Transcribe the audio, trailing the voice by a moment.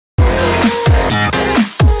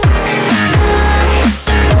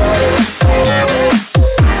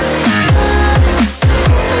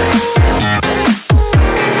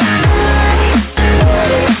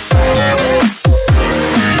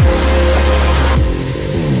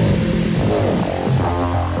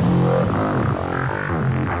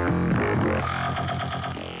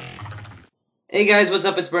Hey guys, what's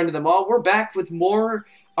up? It's Brendan the Mall. We're back with more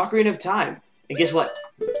Ocarina of Time. And guess what?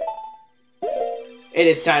 It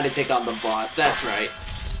is time to take on the boss. That's right.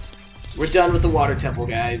 We're done with the water temple,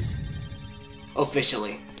 guys.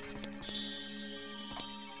 Officially.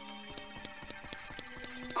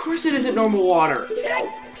 Of course it isn't normal water.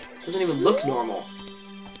 It doesn't even look normal.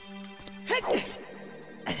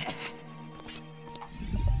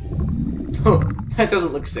 Oh, that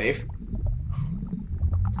doesn't look safe.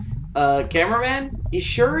 Cameraman? You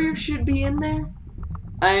sure you should be in there?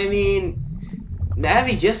 I mean,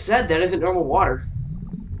 Navi just said that isn't normal water.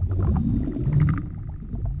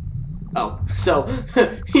 Oh, so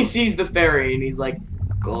he sees the ferry and he's like,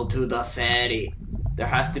 go to the ferry. There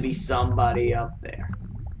has to be somebody up there.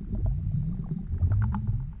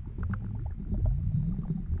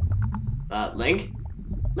 Link?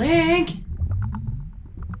 Link!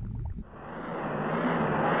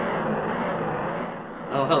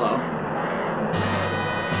 Oh, hello.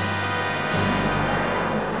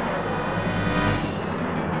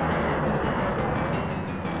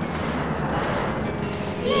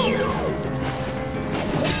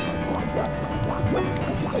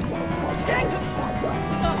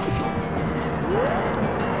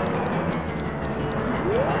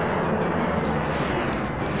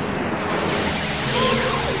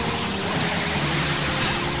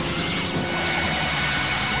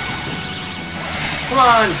 Come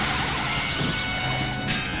on!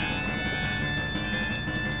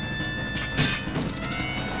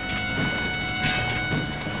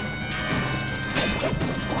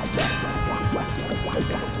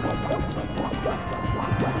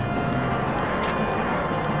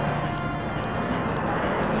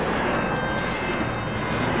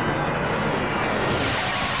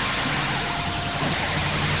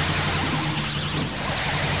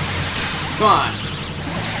 Come on!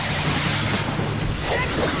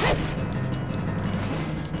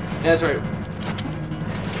 That's right.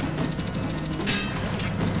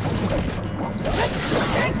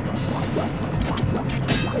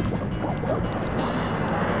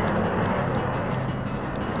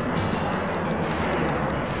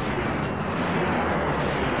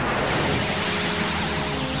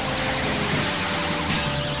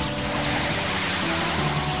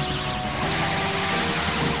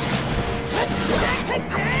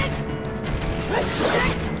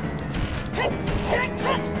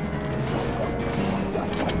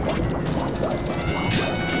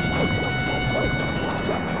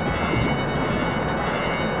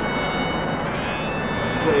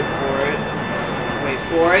 Wait for it. Wait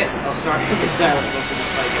for it. Oh, sorry. I've been silent most of this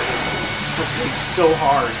fight. I'm fighting so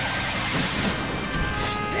hard.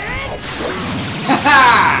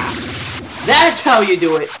 Haha! That's how you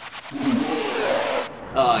do it.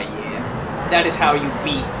 Oh yeah. That is how you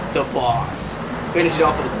beat the boss. Finish it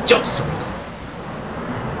off with a jump strike.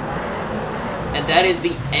 And that is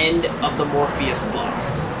the end of the Morpheus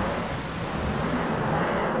boss.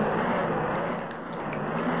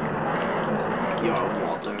 Your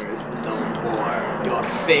water is no more. Your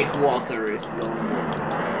fake water is no more.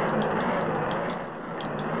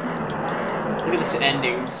 Look at this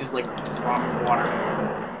ending. It's just like rock water.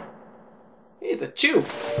 Hey, it's a chew.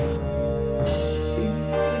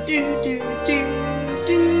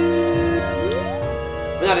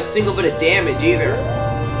 Without a single bit of damage either.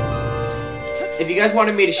 If you guys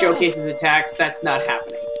wanted me to showcase his attacks, that's not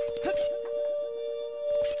happening.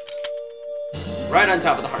 Right on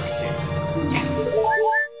top of the heart container. Yes!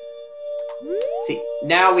 See,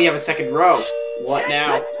 now we have a second row. What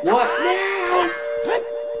now? What now?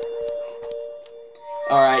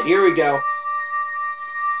 Alright, here we go.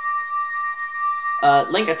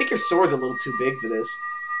 Link, I think your sword's a little too big for this.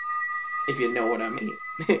 If you know what I mean.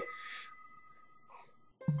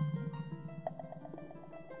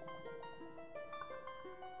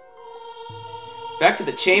 Back to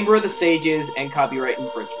the Chamber of the Sages and copyright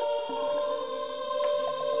infringement.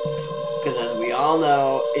 Because as we all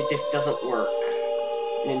know, it just doesn't work.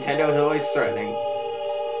 Nintendo is always threatening.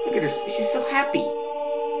 Look at her, she's so happy.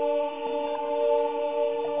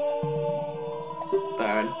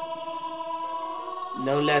 Burn.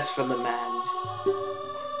 No less from the man.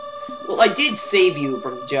 Well, I did save you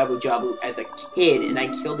from Jabu Jabu as a kid, and I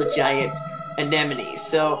killed a giant anemone,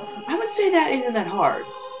 so I would say that isn't that hard.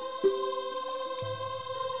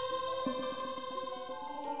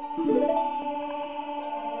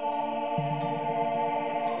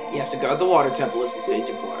 You have to guard the water temple as the Sage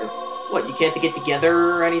of Water. What, you can't get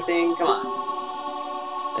together or anything? Come on.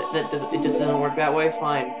 It just doesn't work that way?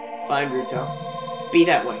 Fine. Fine, Ruto. Be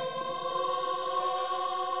that way.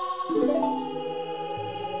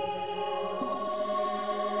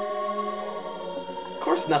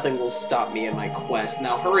 course nothing will stop me in my quest.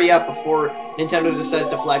 Now hurry up before Nintendo decides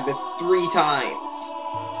to flag this 3 times.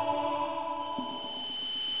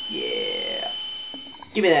 Yeah.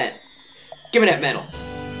 Give me that. Give me that medal.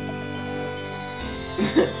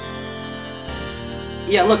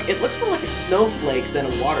 Yeah, look, it looks more like a snowflake than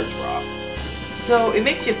a water drop. So it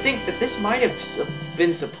makes you think that this might have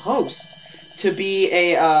been supposed to be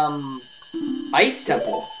a, ice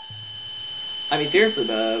temple. I mean, seriously,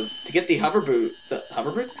 to get the hover boots?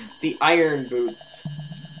 The iron boots.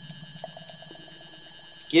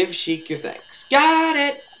 Give Sheik your thanks. Got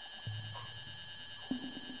it!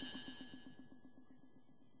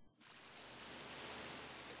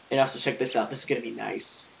 And also, check this out. This is gonna be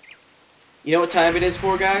nice. You know what time it is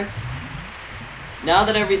for, guys? Now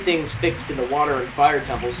that everything's fixed in the water and fire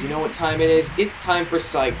temples, you know what time it is? It's time for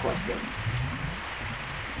side questing.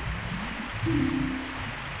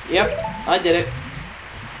 Yep, I did it.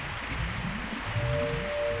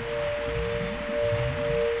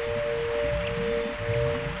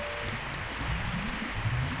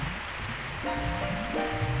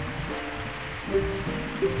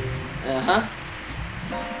 Uh-huh.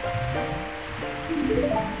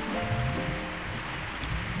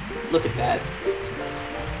 Look at that.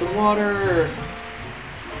 The water...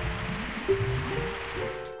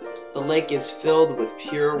 The lake is filled with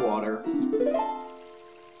pure water.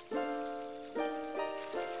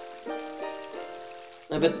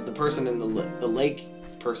 I bet that the person in the lake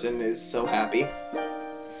person is so happy.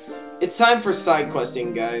 It's time for side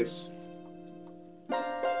questing, guys.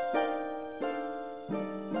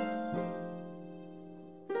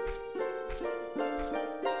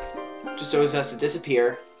 Just always has to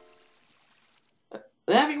disappear.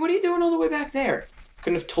 Navi, what are you doing all the way back there?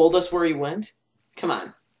 Couldn't have told us where he went? Come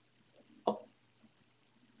on. Oh.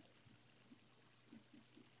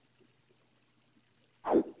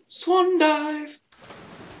 Swan dive!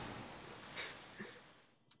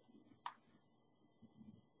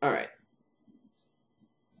 Alright.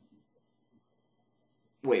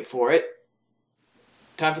 Wait for it.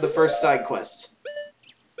 Time for the first side quest.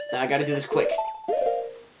 Now I gotta do this quick.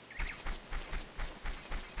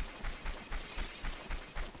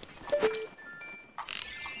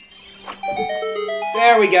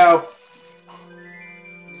 There we go.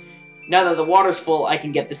 Now that the water's full, I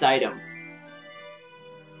can get this item.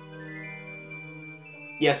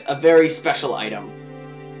 Yes, a very special item.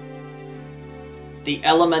 The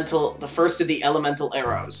first of the elemental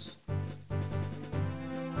arrows.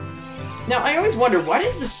 Now, I always wonder, why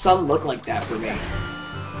does the sun look like that for me?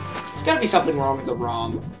 There's gotta be something wrong with the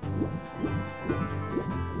ROM.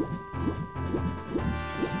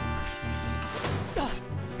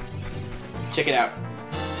 Check it out.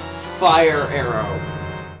 Fire arrow.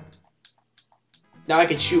 Now I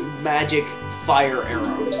can shoot magic fire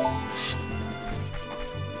arrows.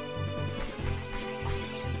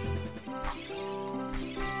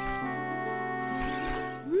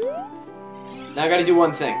 Now I gotta do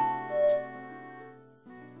one thing.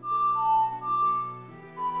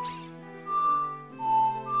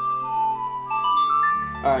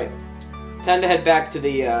 Alright. Time to head back to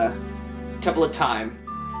the Temple of Time.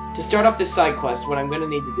 To start off this side quest, what I'm gonna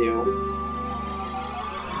need to do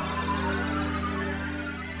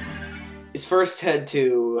is first head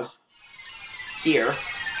to here.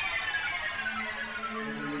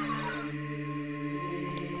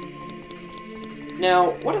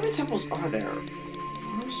 Now, what other temples are there?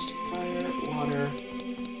 Forest, fire, water,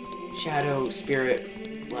 shadow,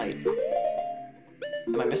 spirit, light.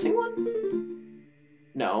 Am I missing one?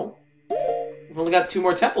 No. We've only got 2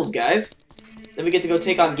 more temples, guys. Then we get to go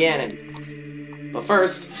take on Ganon. But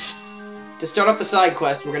first, to start off the side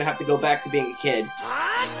quest, we're gonna have to go back to being a kid.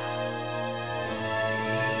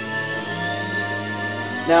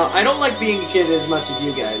 Now, I don't like being a kid as much as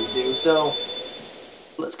you guys do, so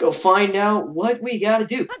let's go find out what we gotta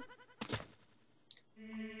do.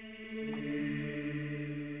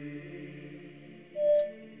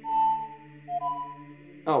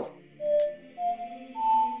 Oh.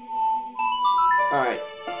 Alright.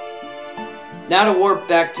 Now to warp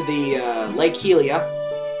back to the Lake Helia.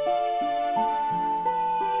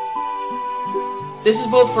 This is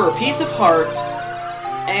both for a piece of heart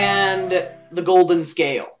and the golden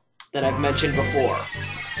scale that I've mentioned before.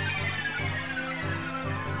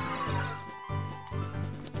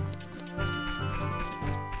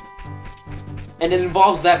 And it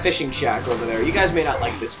involves that fishing shack over there. You guys may not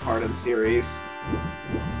like this part of the series.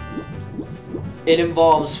 It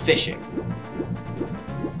involves fishing.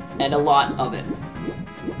 And a lot of it.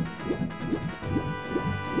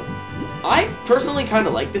 I personally kind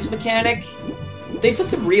of like this mechanic. They put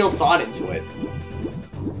some real thought into it.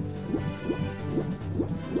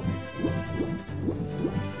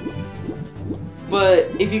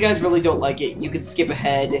 But if you guys really don't like it, you can skip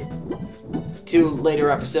ahead to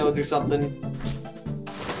later episodes or something.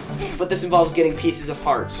 But this involves getting pieces of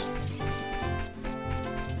heart.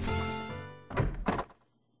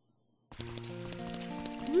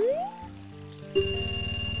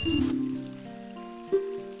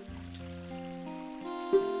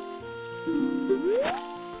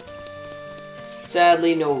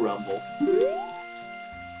 Sadly, no rumble.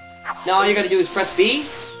 Now all you gotta do is press B,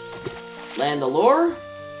 land the lure,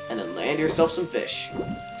 and then land yourself some fish.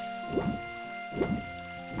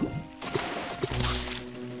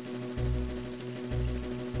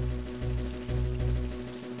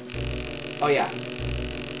 Oh yeah.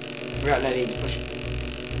 Forgot I need to push.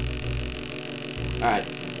 Alright.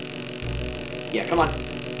 Yeah, come on.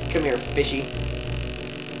 Come here, fishy.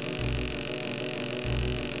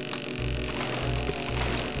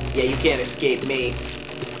 Yeah, you can't escape me.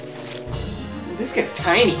 This guy's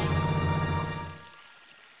tiny.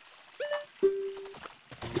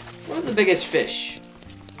 What is the biggest fish?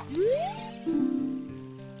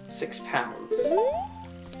 6 pounds.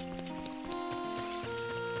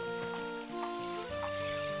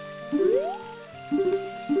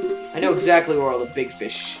 I know exactly where all the big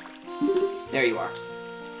fish... There you are.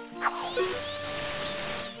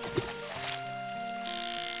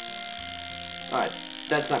 Alright,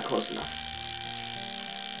 that's not close enough.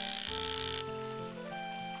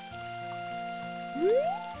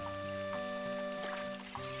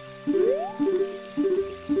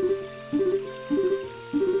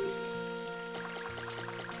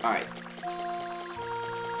 Alright.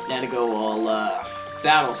 Now to go all,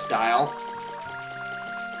 battle style.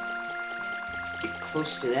 Get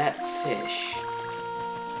close to that fish.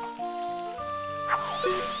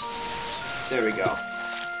 There we go.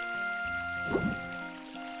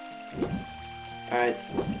 Alright.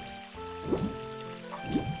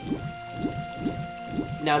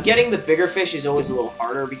 Now, getting the bigger fish is always a little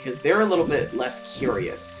harder because they're a little bit less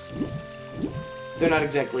curious. They're not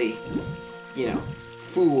exactly, you know,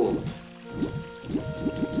 fooled.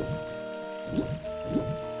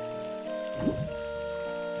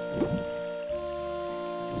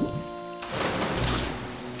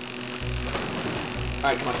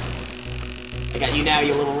 Alright, come on. I got you now,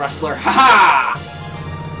 you little rustler. Ha-ha!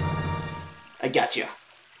 I got you.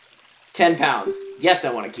 10 pounds. Yes,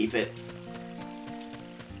 I want to keep it.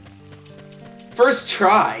 First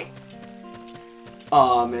try.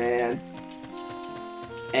 Aw, man.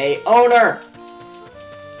 Hey, owner!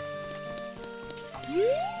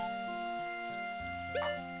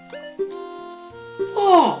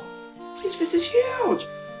 Oh! This fish is huge!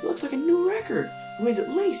 It looks like a new record. It weighs at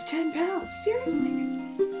least 10 pounds. Seriously?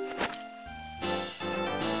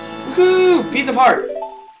 Woohoo! Piece of heart!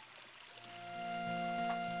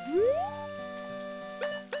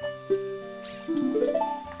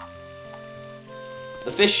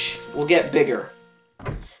 The fish will get bigger.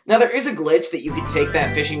 Now there is a glitch that you can take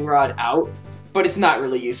that fishing rod out, but it's not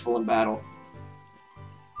really useful in battle.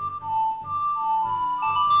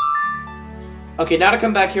 Okay, now to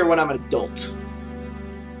come back here when I'm an adult.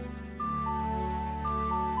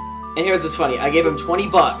 And here's what's funny, I gave him 20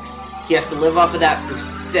 bucks. He has to live off of that for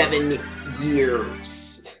 7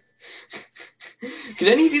 years. Could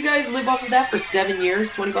any of you guys live off of that for 7 years?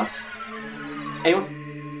 20 bucks? Anyone?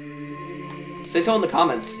 Say so in the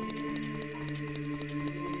comments.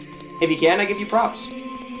 If you can, I give you props.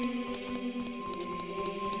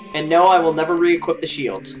 And no, I will never re-equip the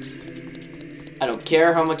shield. I don't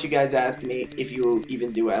care how much you guys ask me, if you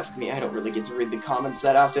even do ask me. I don't really get to read the comments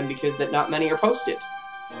that often because that not many are posted.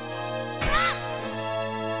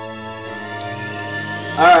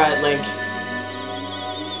 Alright, Link.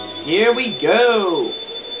 Here we go!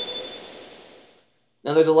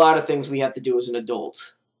 Now there's a lot of things we have to do as an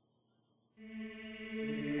adult.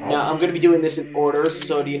 Now, I'm going to be doing this in order,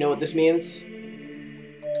 so do you know what this means?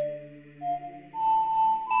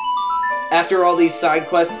 After all these side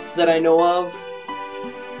quests that I know of,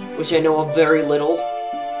 which I know of very little,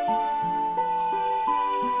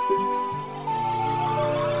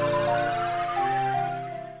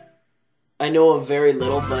 I know of very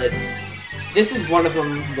little, but this is one of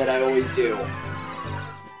them that I always do.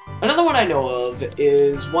 Another one I know of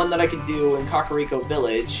is one that I can do in Kakariko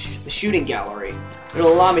Village, the shooting gallery.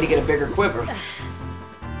 It'll allow me to get a bigger quiver.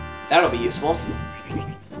 That'll be useful.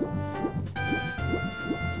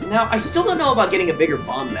 Now, I still don't know about getting a bigger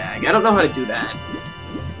bomb bag. I don't know how to do that.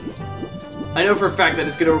 I know for a fact that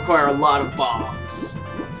it's going to require a lot of bombs.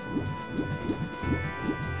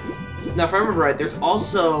 Now, if I remember right, there's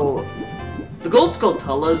also... The Gold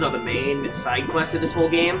Skulltulas are the main side quest of this whole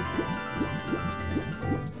game.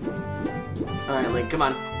 Alright, Link, come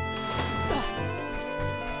on.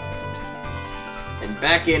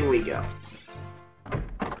 back in we go.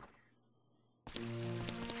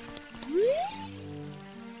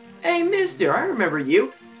 Hey, mister, I remember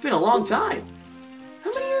you. It's been a long time.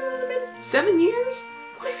 How many years has it been? 7 years?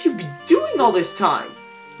 What have you been doing all this time?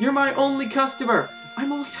 You're my only customer.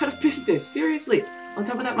 I'm almost out of business, seriously. On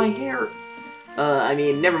top of that, my hair... I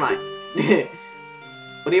mean, never mind.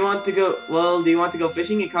 What do you want to go... Well, do you want to go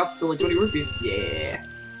fishing? It costs only 20 rupees. Yeah.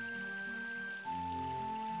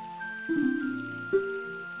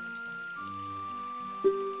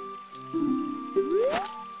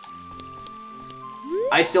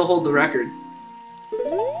 I still hold the record.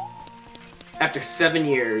 After 7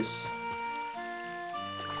 years.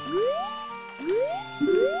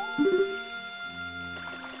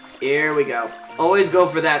 Here we go. Always go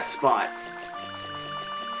for that spot.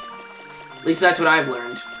 At least that's what I've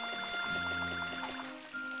learned.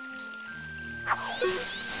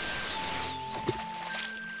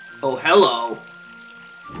 Oh, hello.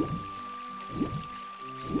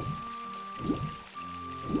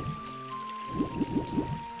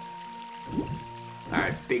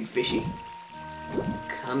 Alright, big fishy.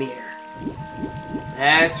 Come here.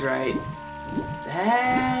 That's right.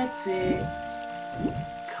 That's it.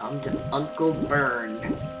 Come to Uncle Burn.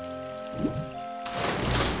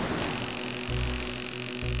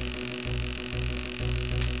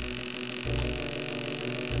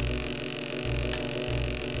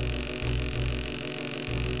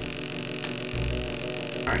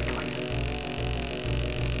 Alright, come on.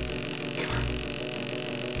 Come on.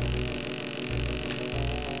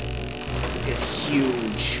 This guy's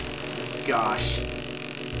huge. Gosh.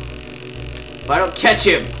 If I don't catch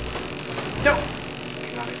him! No! You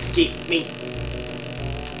cannot escape me.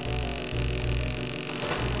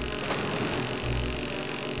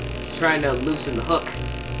 He's trying to loosen the hook.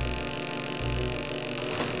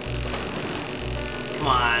 Come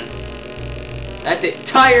on. That's it.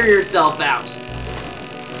 Tire yourself out.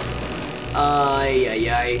 Ay, ay,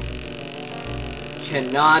 ay.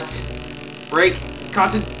 Cannot break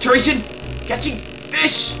concentration. Catching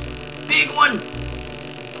fish. Big one.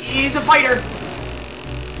 He's a fighter.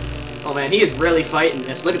 Oh man, he is really fighting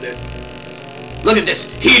this. Look at this. Look at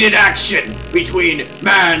this heated action between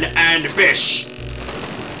man and fish.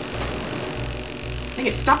 Dang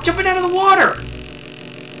it, stop jumping out of the water.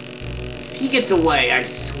 If he gets away, I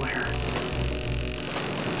swear.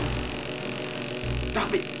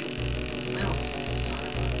 Stop it, you little son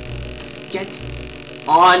of a... Just get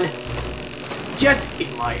on. Get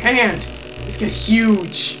in my hand. This guy's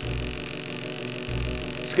huge.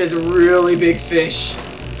 This guy's a really big fish.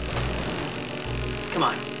 Come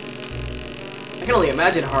on. I can only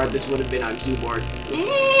imagine how hard this would have been on keyboard.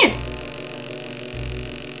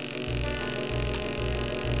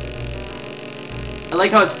 I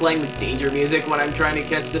like how it's playing the danger music when I'm trying to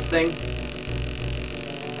catch this thing.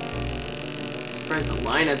 I'm surprised the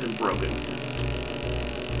line hasn't broken.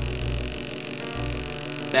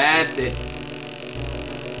 That's it.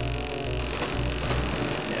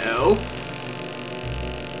 No.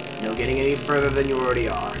 No getting any further than you already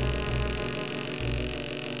are.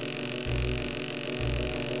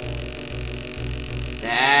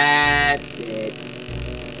 That's it.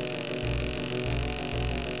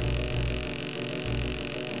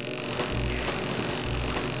 Yes.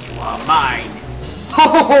 You are mine. Ho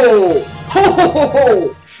ho ho! Ho ho ho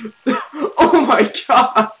ho! Oh my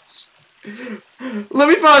gosh! Let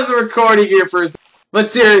me pause the recording here for a second. But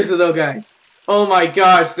seriously though, guys. Oh my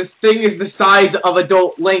gosh, this thing is the size of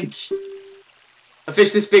adult Link. A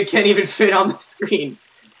fish this big can't even fit on the screen.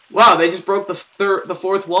 Wow, they just broke the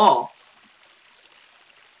fourth wall.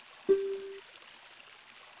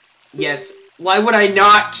 Yes, why would I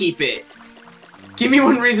not keep it? Give me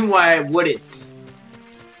one reason why I wouldn't.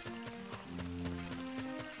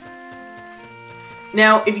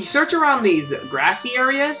 Now, if you search around these grassy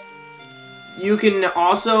areas, you can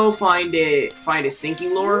also find a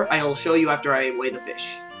sinking lure. I'll show you after I weigh the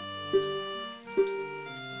fish.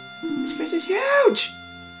 This fish is huge!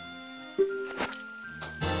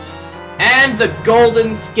 And the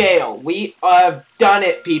golden scale. We have done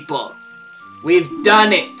it, people. We've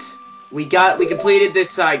done it. We completed this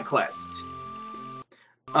side quest.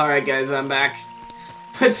 Alright guys, I'm back.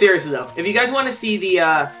 But seriously though, if you guys want to see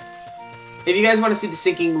the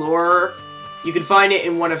sinking lure, you can find it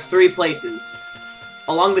in one of 3 places.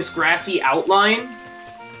 Along this grassy outline.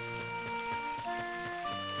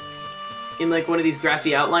 In like one of these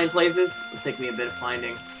grassy outline places. It'll take me a bit of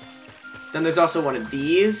finding. Then there's also one of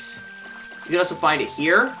these. You can also find it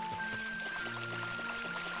here.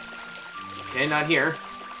 Okay, not here.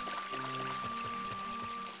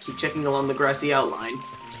 Keep checking along the grassy outline.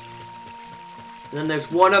 And then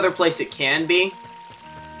there's one other place it can be.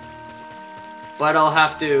 but I'll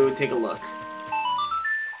have to take a look.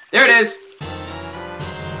 There it is!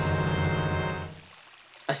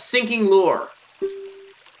 A sinking lure.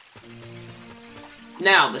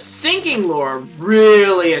 Now, the sinking lure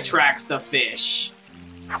really attracts the fish.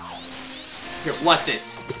 Here, watch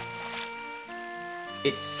this.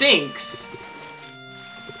 It sinks.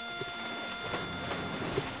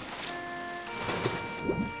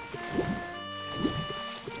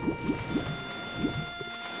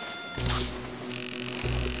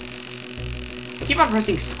 I keep on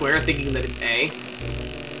pressing square thinking that it's A.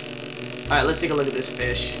 Alright, let's take a look at this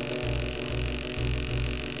fish.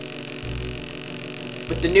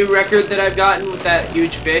 With the new record that I've gotten with that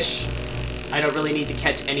huge fish, I don't really need to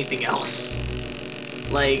catch anything else.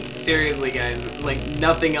 Like, seriously guys, like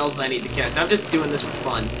nothing else I need to catch. I'm just doing this for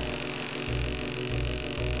fun.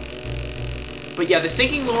 But yeah, the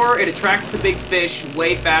sinking lure, it attracts the big fish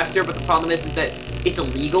way faster, but the problem is that it's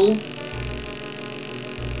illegal.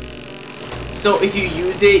 So if you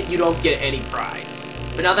use it, you don't get any prize.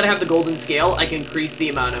 But now that I have the golden scale, I can increase the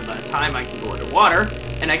amount of time I can go underwater,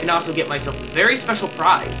 and I can also get myself a very special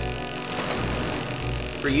prize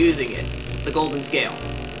for using it, the golden scale,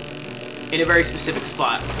 in a very specific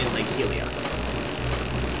spot in Lake Helia.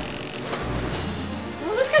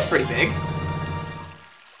 Well, this guy's pretty big.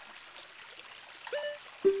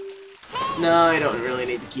 No, I don't really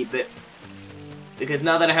need to keep it, because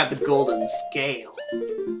now that I have the golden scale,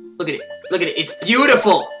 look at it, it's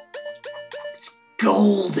beautiful! It's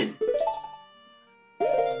golden!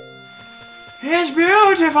 It's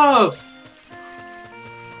beautiful!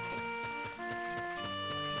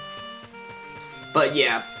 But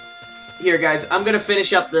yeah, here guys, I'm gonna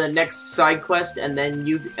finish up the next side quest, and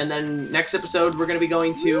then next episode we're gonna be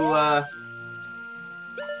going to,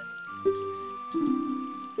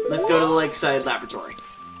 let's go to the Lakeside Laboratory.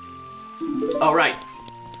 Alright.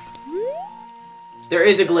 There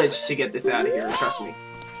is a glitch to get this out of here, trust me.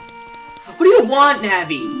 What do you want,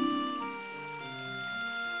 Navi?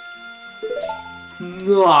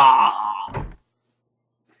 Nah.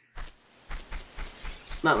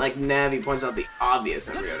 It's not like Navi points out the obvious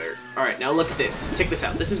every other. Alright, now look at this. Check this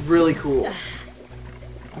out. This is really cool.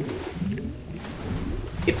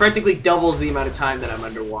 It practically doubles the amount of time that I'm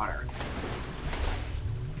underwater.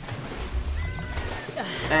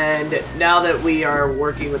 And now that we are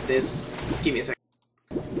working with this... Give me a second.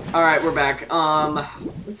 Alright, we're back.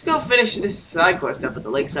 Let's go finish this side quest up at the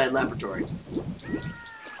Lakeside Laboratory.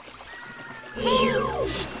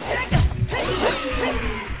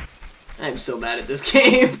 I'm so bad at this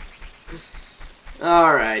game.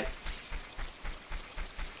 Alright.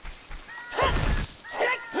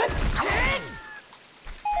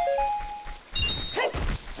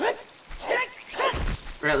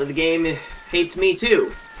 Apparently the game hates me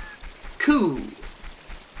too. Cool.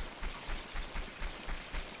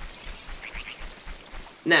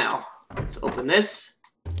 Now, let's open this.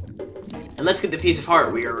 And let's get the piece of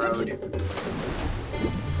heart we erode.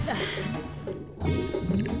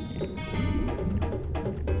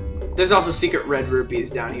 There's also secret red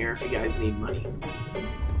rupees down here if you guys need money.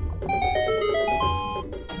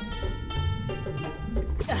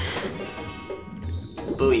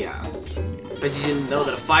 Booyah. Bet you didn't know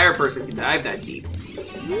that a fire person could dive that deep.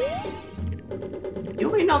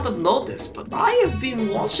 You may not have noticed, but I have been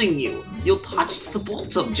watching you. You touched the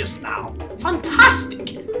bottom just now.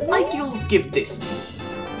 Fantastic! I'll give this to you.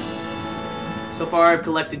 So far, I've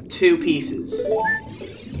collected 2 pieces.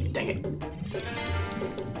 Dang it.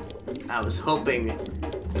 I was hoping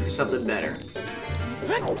for something better.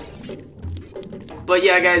 But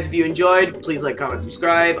yeah, guys, if you enjoyed, please like, comment,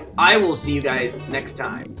 subscribe. I will see you guys next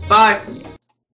time. Bye!